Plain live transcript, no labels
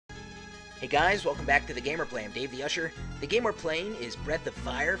Hey guys, welcome back to the game we're playing. I'm Dave the Usher. The game we're playing is Breath of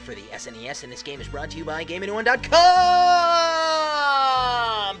Fire for the SNES, and this game is brought to you by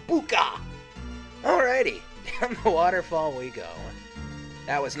GameAnyone.com! Booka! Alrighty, down the waterfall we go.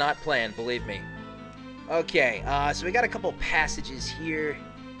 That was not planned, believe me. Okay, so we got a couple passages here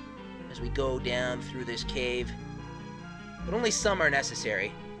as we go down through this cave, but only some are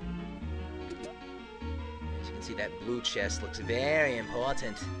necessary. As you can see, that blue chest looks very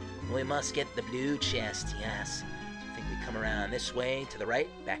important. We must get the blue chest, yes. So I think we come around this way, to the right,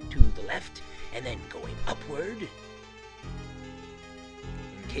 back to the left, and then going upward. In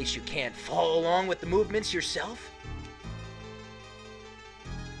case you can't follow along with the movements yourself.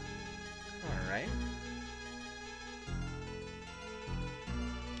 Alright.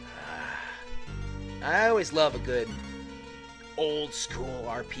 I always love a good old school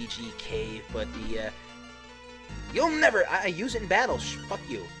RPG cave, but you'll never, I use it in battle, fuck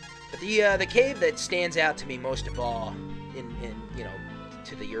you. But the cave that stands out to me most of all, in you know,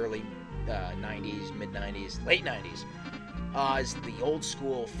 to the early 90s, mid-90s, late 90s, is the old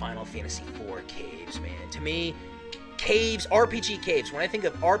school Final Fantasy IV caves, man. To me, caves, RPG caves. When I think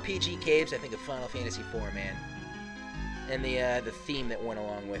of RPG caves, I think of Final Fantasy IV, man. And the theme that went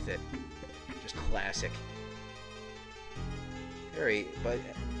along with it, just classic. But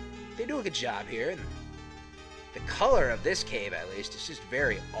they do a good job here. And the color of this cave, at least, is just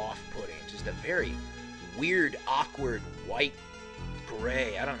very off-putting. Just a very weird, awkward, white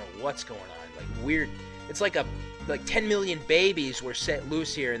gray. I don't know what's going on. Like, weird. It's like 10 million babies were set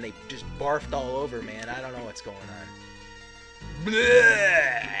loose here, and they just barfed all over, man. I don't know what's going on.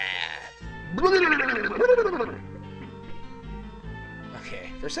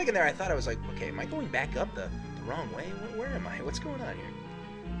 Okay, for a second there, I thought I was like, okay, am I going back up the wrong way? Where am I? What's going on here?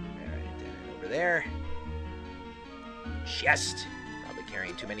 Alright, then over there. Chest. Probably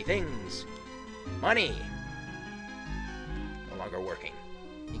carrying too many things. Money. No longer working.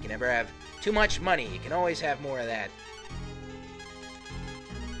 You can never have too much money. You can always have more of that.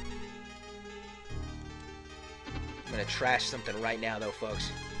 I'm gonna trash something right now, though,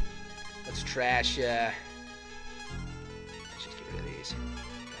 folks. Let's trash, let's just get rid of these.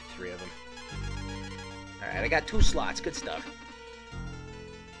 Got 3 of them. Alright, I got 2 slots. Good stuff.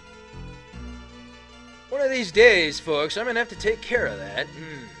 One of these days, folks, I'm gonna have to take care of that.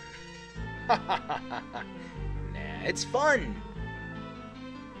 Nah, it's fun.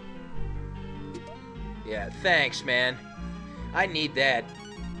 Yeah, thanks, man. I need that.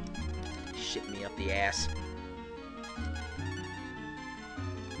 Shit me up the ass.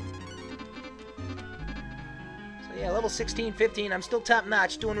 So yeah, level 16, 15, I'm still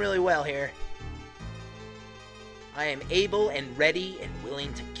top-notch, doing really well here. I am able and ready and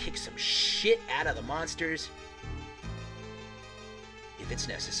willing to kick some shit out of the monsters if it's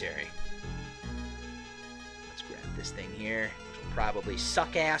necessary. Let's grab this thing here, which will probably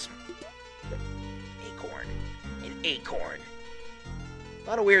suck ass. Acorn. An acorn. A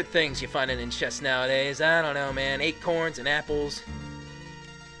lot of weird things you find in chests nowadays. I don't know, man. Acorns and apples.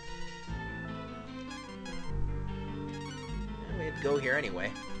 Well, we have to go here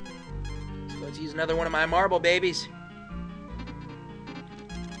anyway. Let's use another one of my marble babies.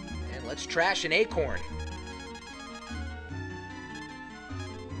 And let's trash an acorn.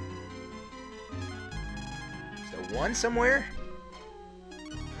 Is there 1 somewhere?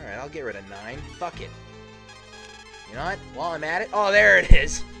 Alright, I'll get rid of 9. Fuck it. You know what? While I'm at it... Oh, there it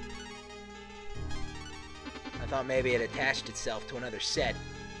is! I thought maybe it attached itself to another set.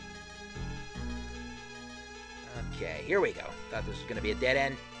 Okay, here we go. Thought this was going to be a dead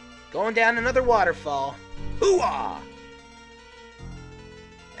end. Going down another waterfall. Hoo-ah!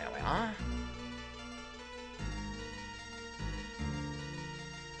 There we are.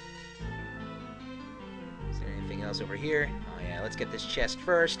 Is there anything else over here? Oh yeah, let's get this chest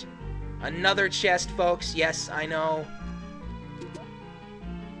first. Another chest, folks. Yes, I know.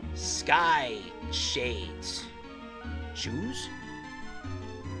 Sky shades. Shoes?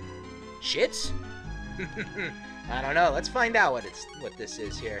 Shits? I don't know. Let's find out what this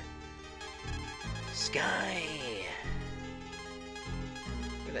is here. Sky.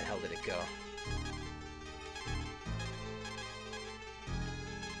 Where the hell did it go?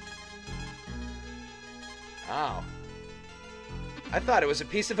 Oh. I thought it was a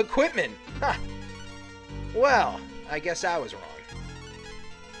piece of equipment. Huh. Well, I guess I was wrong.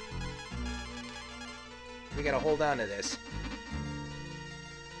 We gotta hold on to this.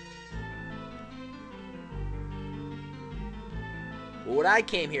 But what I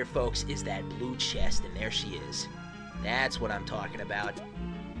came here, folks, is that blue chest, and there she is. That's what I'm talking about.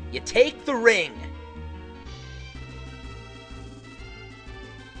 You take the ring.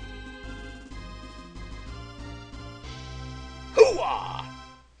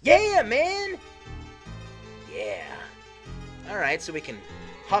 Yeah, man! Yeah. Alright, so we can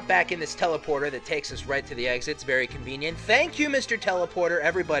hop back in this teleporter that takes us right to the exit. It's very convenient. Thank you, Mr. Teleporter.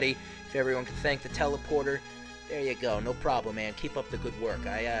 Everybody, if everyone can thank the teleporter. There you go. No problem, man. Keep up the good work.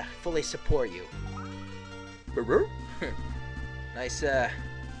 I fully support you. Nice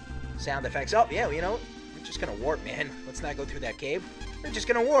sound effects. Oh, yeah, you know, we're just going to warp, man. Let's not go through that cave. We're just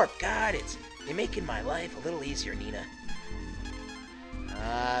going to warp. God, you're making my life a little easier, Nina.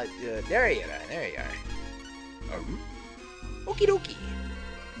 There you are. There you are. Okie dokie.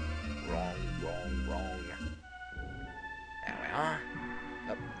 Wrong. There we are.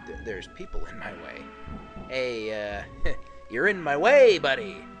 Oh, there's people in my way. Hey, you're in my way,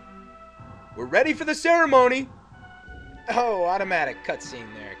 buddy. We're ready for the ceremony. Oh, automatic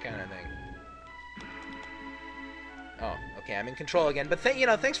cutscene there, kind of thing. Oh, okay, I'm in control again. But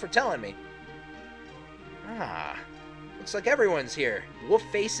thanks for telling me. Looks like everyone's here. Wolf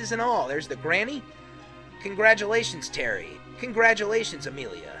faces and all. There's the granny. Congratulations, Terry. Congratulations,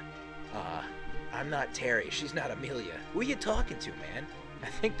 Amelia. I'm not Terry. She's not Amelia. Who are you talking to, man? I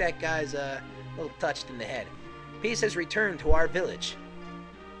think that guy's a little touched in the head. Peace has returned to our village.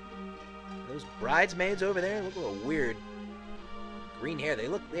 Those bridesmaids over there look a little weird. Green hair. They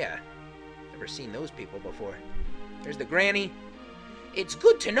look, yeah. Never seen those people before. There's the granny. It's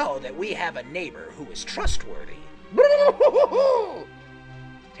good to know that we have a neighbor who is trustworthy.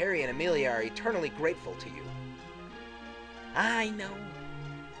 Terry and Amelia are eternally grateful to you. I know.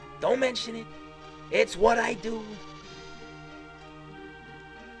 Don't mention it. It's what I do.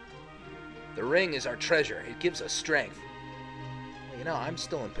 The ring is our treasure. It gives us strength. Well, you know, I'm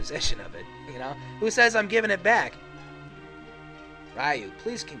still in possession of it. You know, who says I'm giving it back? Ryu,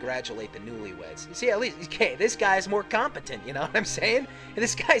 please congratulate the newlyweds. You see, at least, okay, this guy's more competent, you know what I'm saying? And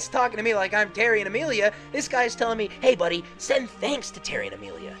this guy's talking to me like I'm Terry and Amelia. This guy's telling me, hey, buddy, send thanks to Terry and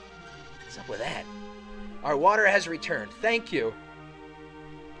Amelia. What's up with that? Our water has returned. Thank you.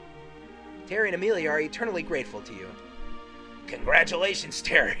 Terry and Amelia are eternally grateful to you. Congratulations,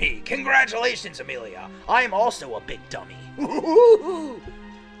 Terry. Congratulations, Amelia. I'm also a big dummy.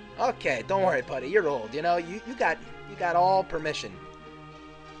 Okay, don't worry, buddy. You're old. You know, you got all permission.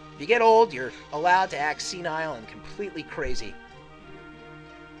 If you get old, you're allowed to act senile and completely crazy.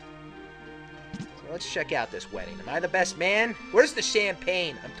 So let's check out this wedding. Am I the best man? Where's the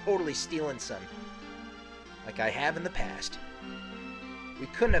champagne? I'm totally stealing some. Like I have in the past. We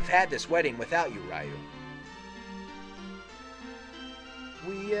couldn't have had this wedding without you, Ryu.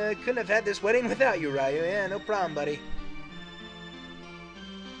 We couldn't have had this wedding without you, Ryu. Yeah, no problem, buddy.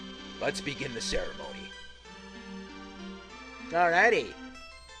 Let's begin the ceremony. Alrighty.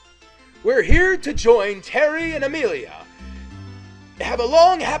 We're here to join Terry and Amelia. Have a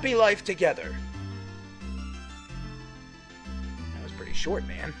long, happy life together. That was pretty short,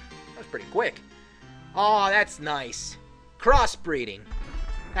 man. That was pretty quick. Aw, that's nice. Crossbreeding.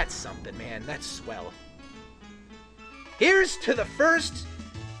 That's something, man. That's swell. Here's to the first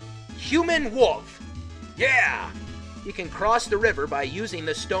human wolf. Yeah! You can cross the river by using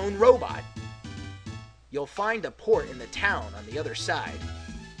the stone robot. You'll find a port in the town on the other side.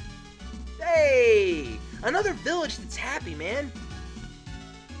 Hey! Another village that's happy, man.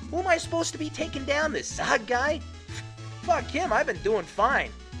 Who am I supposed to be taking down? This Zod guy? Fuck him, I've been doing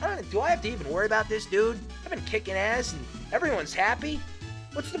fine. Do I have to even worry about this dude? I've been kicking ass and everyone's happy.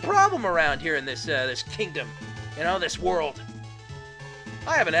 What's the problem around here in this kingdom? You know, this world?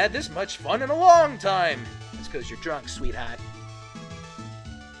 I haven't had this much fun in a long time. That's because you're drunk, sweetheart.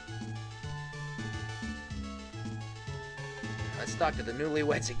 Let's talk to the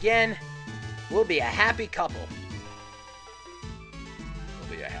newlyweds again. We'll be a happy couple.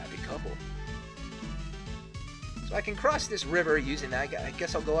 We'll be a happy couple. So I can cross this river using that. I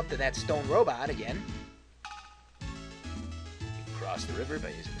guess I'll go up to that stone robot again. You can cross the river by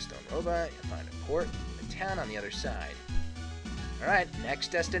using the stone robot. You'll find a port in the town on the other side. Alright, next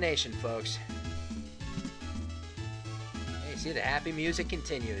destination, folks. Hey, see, the happy music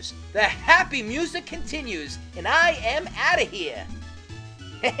continues. The happy music continues, and I am out of here.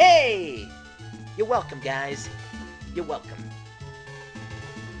 Hey! You're welcome, guys. You're welcome.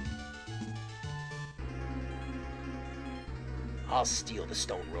 I'll steal the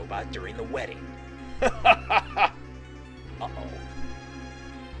stone robot during the wedding. Uh-oh.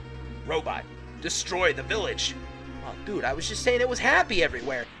 Robot, destroy the village. Oh, dude, I was just saying it was happy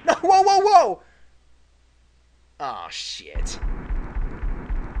everywhere. No, whoa, whoa, whoa! Oh, shit.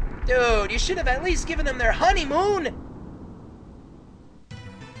 Dude, you should have at least given them their honeymoon!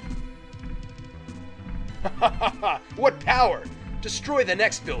 What power! Destroy the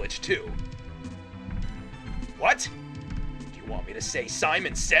next village, too. What? Do You want me to say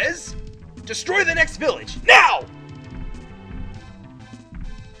Simon Says? Destroy the next village, now!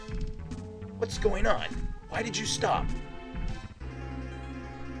 What's going on? Why did you stop?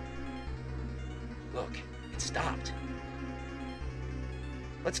 Look, it stopped.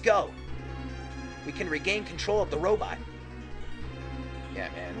 Let's go. We can regain control of the robot. Yeah,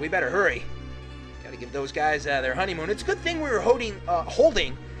 man, we better hurry. Gotta give those guys their honeymoon. It's a good thing we were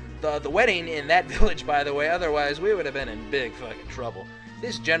holding the wedding in that village, by the way. Otherwise, we would have been in big fucking trouble.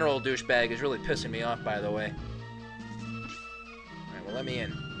 This general douchebag is really pissing me off, by the way. Alright, well, let me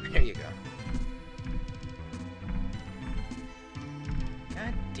in. There you go.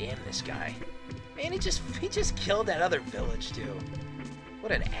 God damn this guy. Man, he just killed that other village, too.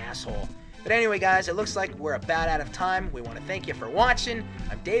 What an asshole. But anyway, guys, it looks like we're about out of time. We want to thank you for watching.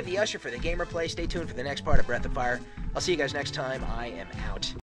 I'm Dave the Usher for the Gamer Play. Stay tuned for the next part of Breath of Fire. I'll see you guys next time. I am out.